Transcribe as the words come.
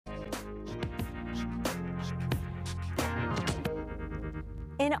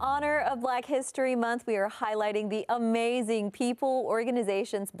In honor of Black History Month, we are highlighting the amazing people,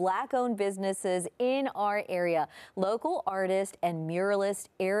 organizations, Black-owned businesses in our area. Local artist and muralist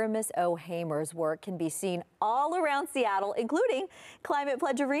Aramis O.'s work can be seen all around Seattle, including Climate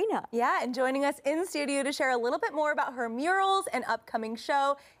Pledge Arena. Yeah, and joining us in studio to share a little bit more about her murals and upcoming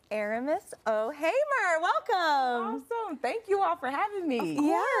show, Aramis O. Welcome. Awesome. Thank you all for having me.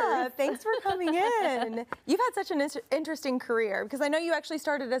 Yeah, thanks for coming in. You've had such an interesting career because I know you actually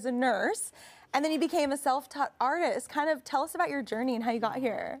started as a nurse and then you became a self-taught artist. Kind of tell us about your journey and how you got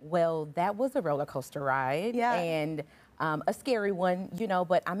here. Well, that was a roller coaster ride and a scary one, you know,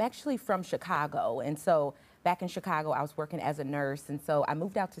 but I'm actually from Chicago. And so back in Chicago, I was working as a nurse. And so I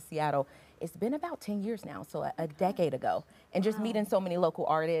moved out to Seattle. It's been about 10 years now, so a decade ago. And just meeting so many local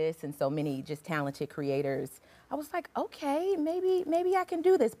artists and so many just talented creators, I was like, okay, maybe I can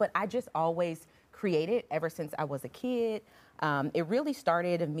do this. But I just always created ever since I was a kid. It really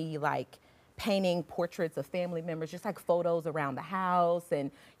started in me like painting portraits of family members, just like photos around the house. And,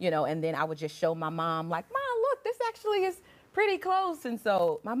 you know, and then I would just show my mom like, Mom, look, this actually is pretty close. And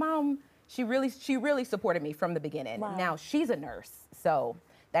so my mom, she really supported me from the beginning. Wow. Now she's a nurse, so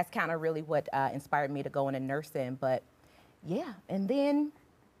that's kind of really what inspired me to go into nursing. But yeah, and then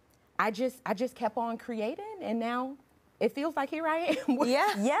I just kept on creating, and now it feels like here I am.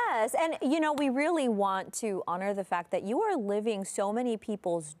 Yeah. Yes, and you know, we really want to honor the fact that you are living so many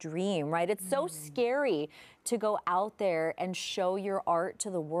people's dream, right? It's so scary to go out there and show your art to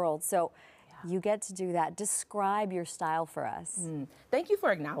the world. So you get to do that. Describe your style for us. Thank you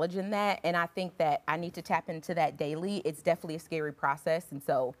for acknowledging that. And I think that I need to tap into that daily. It's definitely a scary process. And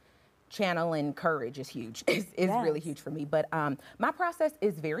so channeling courage is huge. It's really huge for me. But my process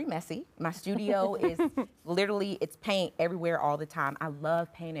is very messy. My studio is literally, it's paint everywhere all the time. I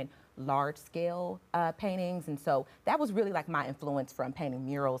love painting large scale paintings. And so that was really like my influence from painting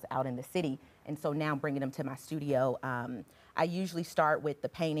murals out in the city. And so now bringing them to my studio, I usually start with the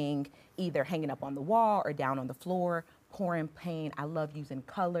painting either hanging up on the wall or down on the floor, pouring paint. I love using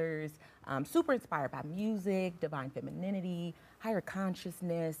colors, super inspired by music, divine femininity, higher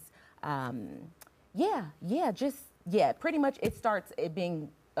consciousness. Pretty much it starts it being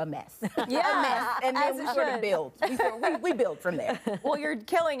a mess. Yeah, a mess. And then we sort of build. We build from there. Well, you're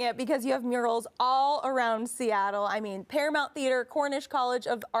killing it because you have murals all around Seattle. I mean, Paramount Theater, Cornish College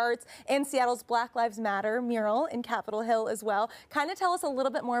of Arts, and Seattle's Black Lives Matter mural in Capitol Hill as well. Kind of tell us a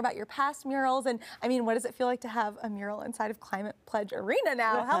little bit more about your past murals, and I mean, what does it feel like to have a mural inside of Climate Pledge Arena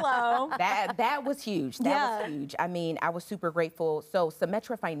now? Hello. That was huge. That was huge. I mean, I was super grateful. So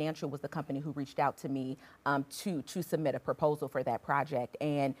Symetra Financial was the company who reached out to me to submit a proposal for that project.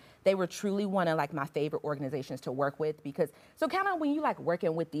 And they were truly one of like my favorite organizations to work with because, so kind of when you like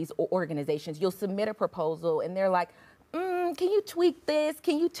working with these organizations, you'll submit a proposal and they're like, can you tweak this?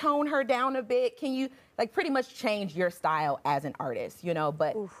 Can you tone her down a bit? Can you like pretty much change your style as an artist, you know?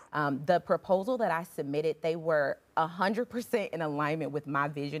 But the proposal that I submitted, they were 100% in alignment with my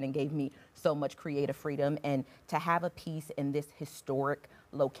vision and gave me so much creative freedom. And to have a piece in this historic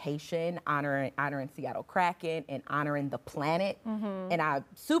location, honoring Seattle Kraken and honoring the planet. And I'm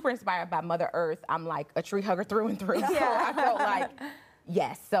super inspired by Mother Earth. I'm like a tree hugger through and through. So I felt like,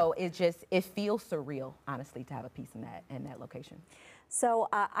 yes. So it feels surreal, honestly, to have a piece in that location. So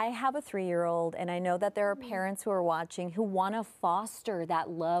I have a 3-year-old, and I know that there are parents who are watching who want to foster that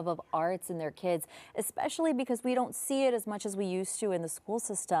love of arts in their kids, especially because we don't see it as much as we used to in the school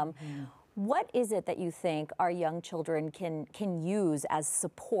system. What is it that you think our young children can use as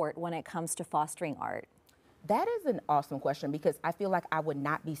support when it comes to fostering art? That is an awesome question because I feel like I would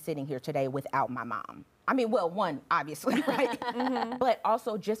not be sitting here today without my mom. I mean, well, one, obviously, right? But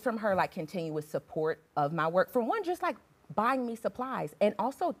also just from her like continuous support of my work. For one, just like buying me supplies and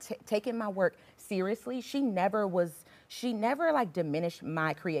also taking my work seriously. She never like diminished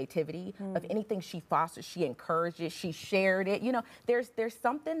my creativity of anything she fostered. She encouraged it, she shared it. You know, there's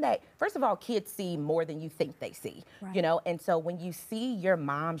something that, first of all, kids see more than you think they see, you know? And so when you see your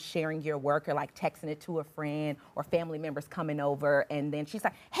mom sharing your work or like texting it to a friend or family members coming over and then she's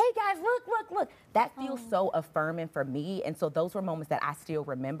like, hey guys, look, that feels so affirming for me. And so those were moments that I still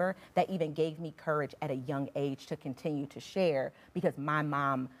remember that even gave me courage at a young age to continue to share because my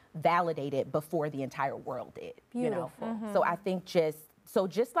mom validated before the entire world did. Beautiful. You know? So I think just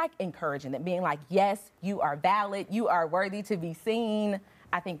like encouraging them, being like, yes, you are valid, you are worthy to be seen.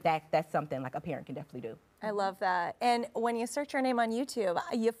 I think that's something like a parent can definitely do. I love that. And when you search her name on YouTube,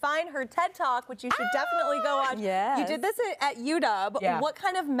 you find her TED Talk, which you should definitely go watch. Yes. You did this at UW. Yeah. What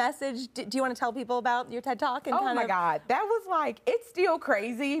kind of message do you want to tell people about your TED Talk? And Oh my God, that was like, it's still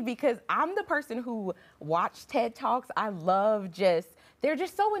crazy because I'm the person who watched TED Talks. I love they're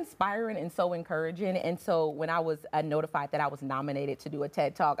just so inspiring and so encouraging. And so when I was notified that I was nominated to do a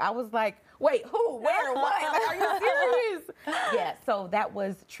TED Talk, I was like, wait, who, where, what? Like, are you serious? Yeah, so that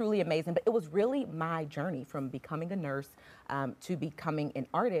was truly amazing. But it was really my journey from becoming a nurse to becoming an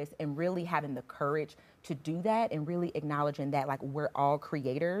artist, and really having the courage to do that, and really acknowledging that like we're all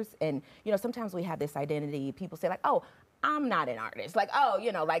creators. And you know, sometimes we have this identity. People say like, oh, I'm not an artist. Like, oh,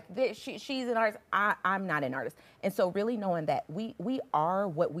 you know, like this, she's an artist. I'm not an artist. And so really knowing that we are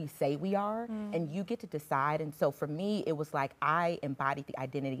what we say we are, and you get to decide. And so for me, it was like I embodied the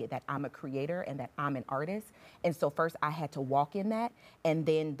identity that I'm a creator and that I'm an artist. And so first I had to walk in that, and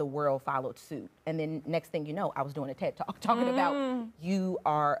then the world followed suit. And then next thing you know, I was doing a TED Talk talking about you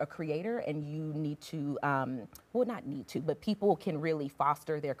are a creator, and you need to, well, not need to, but people can really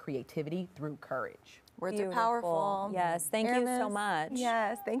foster their creativity through courage. Words are powerful. Yes, thank you so much.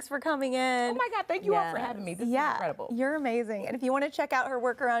 Yes, thanks for coming in. Oh my God, thank you all for having me. This is incredible. You're amazing. And if you want to check out her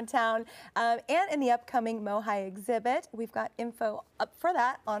work around town and in the upcoming Mohai exhibit, we've got info up for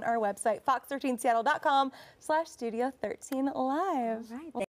that on our website, fox13seattle.com/studio13live. All right.